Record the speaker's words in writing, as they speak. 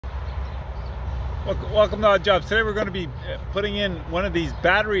Welcome to Odd Jobs. Today we're going to be putting in one of these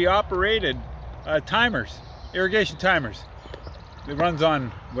battery operated timers, irrigation timers. It runs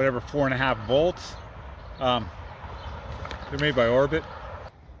on whatever 4.5 volts. They're made by Orbit.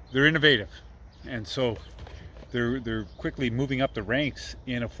 They're innovative, and so they're quickly moving up the ranks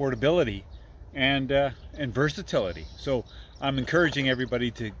in affordability and versatility. So I'm encouraging everybody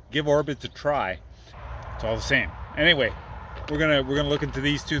to give Orbit a try. It's all the same. Anyway, we're gonna look into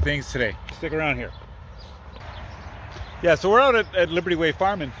these two things today. Stick around here. Yeah, so we're out at Liberty Way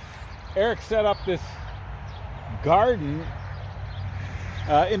Farming. Eric set up this garden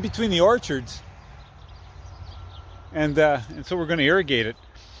in between the orchards, and so we're going to irrigate it.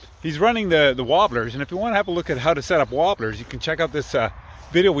 He's running the wobblers, and if you want to have a look at how to set up wobblers, you can check out this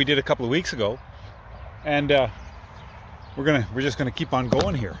video we did a couple of weeks ago. And we're just gonna keep on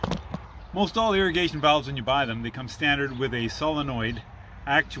going here. Most all irrigation valves, when you buy them, they come standard with a solenoid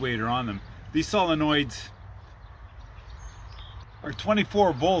actuator on them. These solenoids are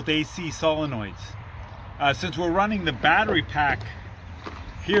 24 volt AC solenoids. Since we're running the battery pack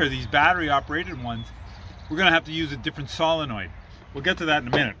here, these battery operated ones, we're gonna have to use a different solenoid. We'll get to that in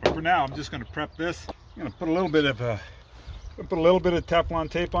a minute, but for now I'm just gonna prep this. I'm gonna put a little bit of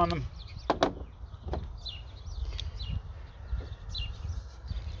Teflon tape on them.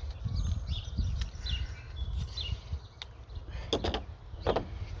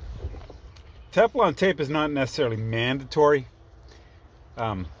 Teflon tape is not necessarily mandatory,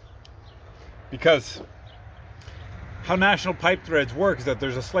 because how national pipe threads work is that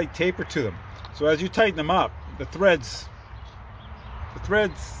there's a slight taper to them. So as you tighten them up, the threads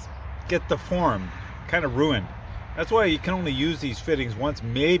get deformed, kind of ruined. That's why you can only use these fittings once,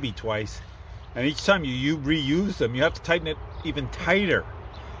 maybe twice, and each time you reuse them, you have to tighten it even tighter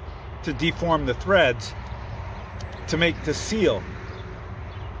to deform the threads to seal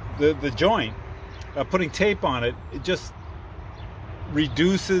the joint. Putting tape on it, it just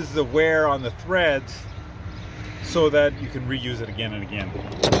reduces the wear on the threads so that you can reuse it again and again.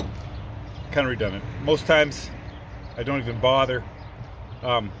 Kind of redundant. Most times I don't even bother,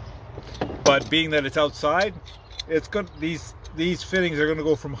 but being that it's outside, it's good. These fittings are going to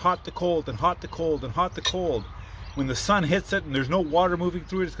go from hot to cold and hot to cold and hot to cold. When the sun hits it and there's no water moving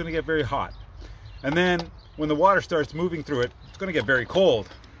through it, it's going to get very hot, and then when the water starts moving through it, it's going to get very cold.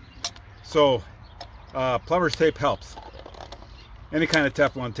 So plumber's tape helps. Any kind of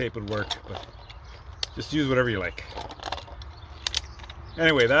Teflon tape would work, but just use whatever you like.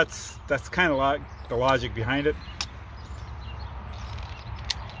 Anyway, that's kind of the logic behind it.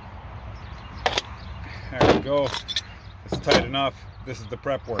 There we go. It's tight enough. This is the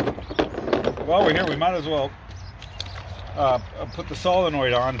prep work. While we're here, we might as well put the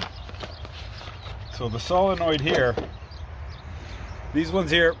solenoid on. So the solenoid here, these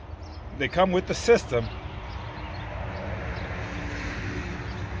ones here, they come with the system,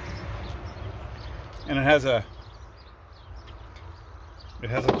 and it has a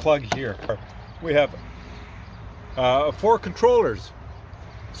plug here. We have 4 controllers,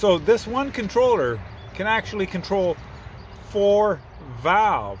 so this one controller can actually control 4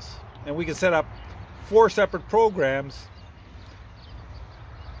 valves, and we can set up 4 separate programs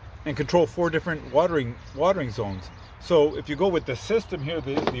and control 4 different watering zones. So if you go with the system here,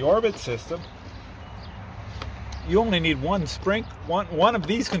 the Orbit system, you only need one of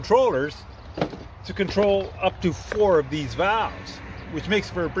these controllers to control up to 4 of these valves, which makes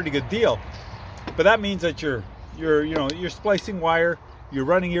for a pretty good deal. But that means that you're splicing wire, you're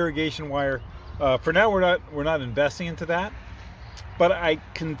running irrigation wire. For now, we're not investing into that, but I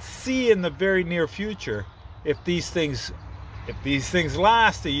can see in the very near future, if these things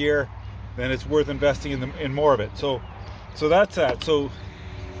last a year, then it's worth investing in more of it. So that's that. So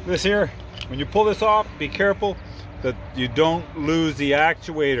this here, when you pull this off, be careful that you don't lose the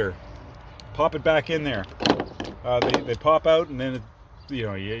actuator. Pop it back in there. They pop out, and then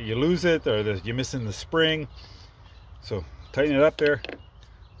you lose it, or you're missing the spring. So tighten it up there.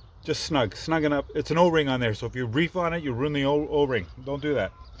 Just snugging up. It's an O-ring on there, so if you reef on it, you ruin the O-ring. Don't do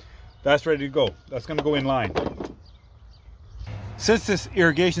that. That's ready to go. That's going to go in line. Since this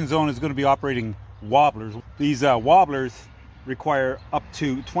irrigation zone is going to be operating wobblers, these wobblers require up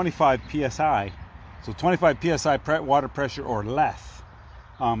to 25 psi, so 25 psi water pressure or less.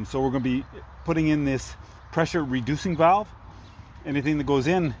 So we're going to be putting in this pressure reducing valve. Anything that goes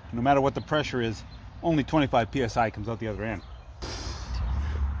in, no matter what the pressure is, only 25 psi comes out the other end.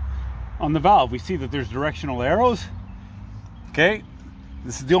 On the valve, we see that there's directional arrows. Okay,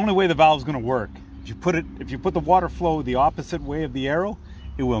 this is the only way the valve is going to work. If you put the water flow the opposite way of the arrow,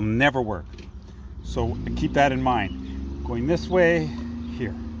 it will never work. So keep that in mind. Going this way,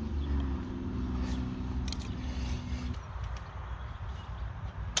 here.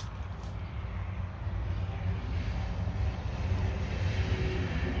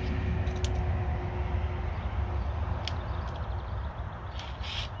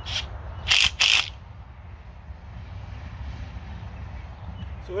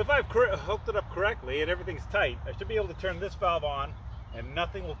 So if I've hooked it up correctly and everything's tight, I should be able to turn this valve on and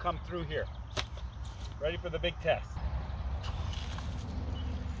nothing will come through here. Ready for the big test.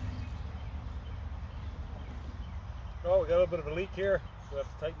 Oh, we got a little bit of a leak here, so we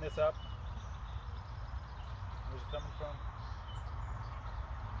have to tighten this up. Where's it coming from?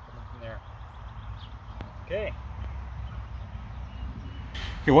 Coming from there. Okay.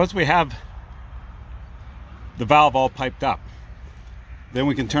 Okay, once we have the valve all piped up, then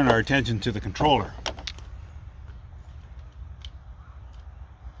we can turn our attention to the controller.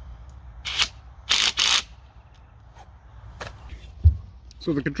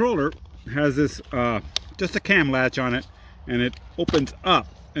 So the controller has this just a cam latch on it, and it opens up,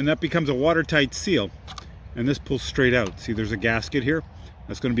 and that becomes a watertight seal, and this pulls straight out. See, there's a gasket here.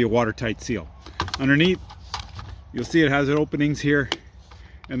 That's going to be a watertight seal. Underneath, you'll see it has openings here,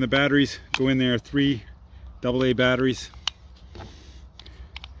 and the batteries go in there, 3 AA batteries.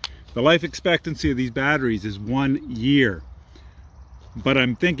 The life expectancy of these batteries is 1 year, but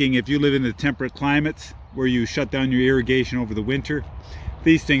I'm thinking if you live in the temperate climates where you shut down your irrigation over the winter,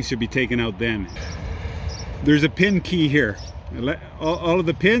 these things should be taken out then. There's a pin key here. All of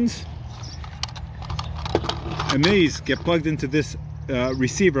the pins and these get plugged into this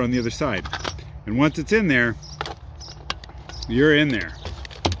receiver on the other side. And once it's in there, you're in there.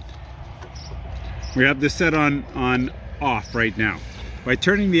 We have this set on off right now. By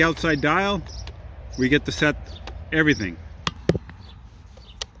turning the outside dial, we get to set everything.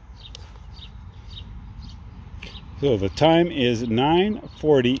 So the time is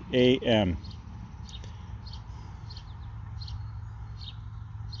 9:40 a.m.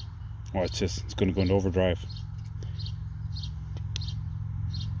 Watch this, it's going to go into overdrive.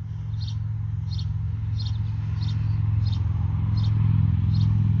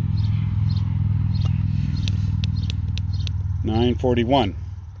 (9:41).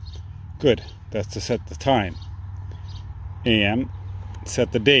 Good, that's to set the time. AM,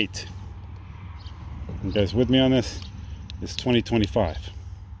 set the date. You guys with me on this? It's 2025.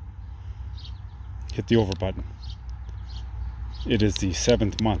 Hit the over button. It is the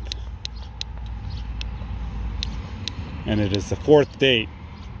 7th month. And it is the 4th date.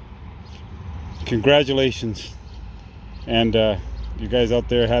 Congratulations. And you guys out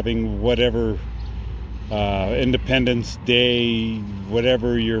there having whatever Independence Day,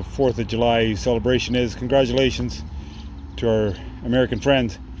 whatever your 4th of July celebration is, congratulations to our American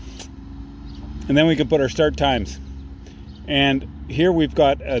friends. And then we can put our start times. And here we've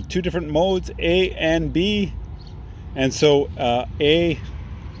got 2 different modes, A and B. And so A,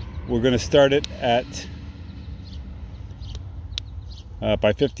 we're going to start it at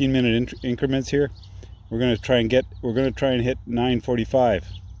by 15-minute increments here. We're going to try and hit 9:45.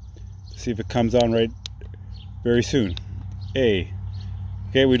 See if it comes on right very soon. A.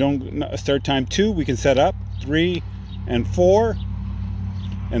 Okay, we don't start time 2. We can set up 3 and 4,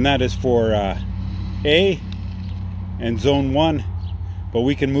 and that is for A and zone 1. But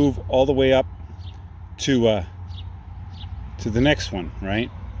we can move all the way up to the next one, right?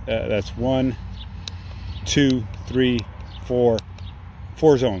 That's 1, 2, 3, 4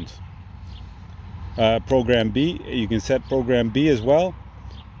 zones. Program B, you can set program B as well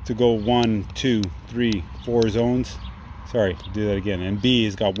to go 1, 2, 3, 4 zones. Sorry, do that again. And B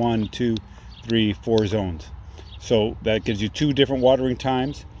has got 1, 2, 3, 4 zones. So that gives you 2 different watering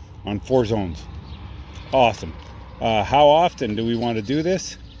times on 4 zones. Awesome. How often do we want to do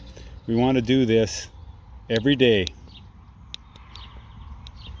this? We want to do this every day.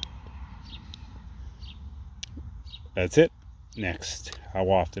 That's it. Next, how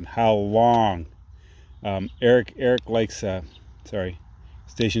often? How long? Eric likes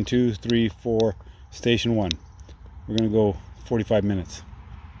station 2, 3, 4, station 1. We're gonna go 45 minutes.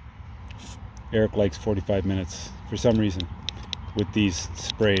 Eric likes 45 minutes for some reason with these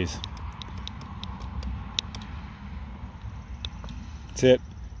sprays. That's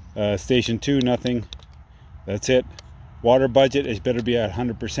it. Station 2, nothing. That's it. Water budget is better be at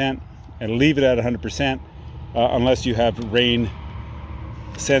 100%, and leave it at 100%. Unless you have rain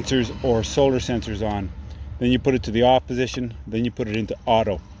sensors or solar sensors on. Then you put it to the off position, then you put it into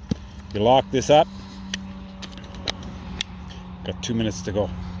auto. You lock this up. Got 2 minutes to go.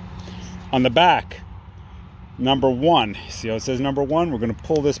 On the back, number 1, see how it says number 1? We're going to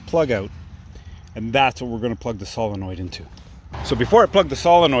pull this plug out, and that's what we're going to plug the solenoid into. So before I plug the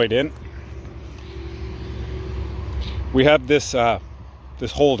solenoid in, we have this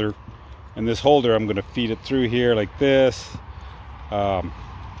this holder. And this holder, I'm going to feed it through here like this,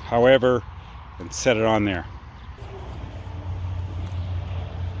 however, and set it on there.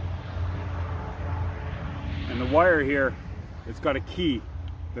 And the wire here, it's got a key.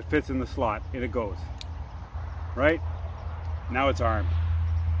 that fits in the slot. In it goes. Right? Now it's armed.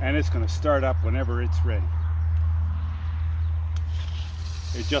 And it's going to start up whenever it's ready.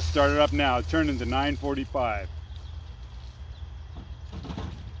 It just started up now. It turned into 9:45.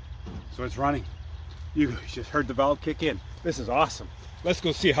 So it's running. You just heard the valve kick in. This is awesome. Let's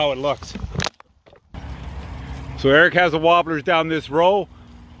go see how it looks. So Eric has the wobblers down this row.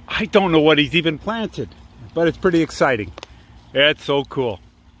 I don't know what he's even planted, but it's pretty exciting. It's so cool.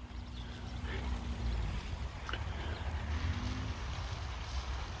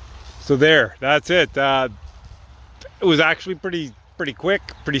 So there, that's it. It was actually pretty quick,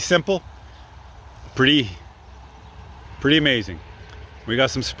 pretty simple, pretty amazing. We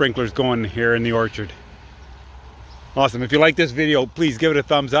got some sprinklers going here in the orchard. Awesome. If you like this video, please give it a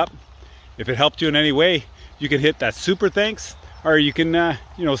thumbs up. If it helped you in any way, you can hit that super thanks, or you can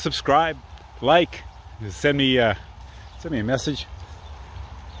you know, subscribe, like, send me a message.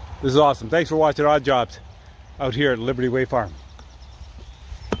 This is awesome. Thanks for watching Odd Jobs out here at Liberty Way Farm.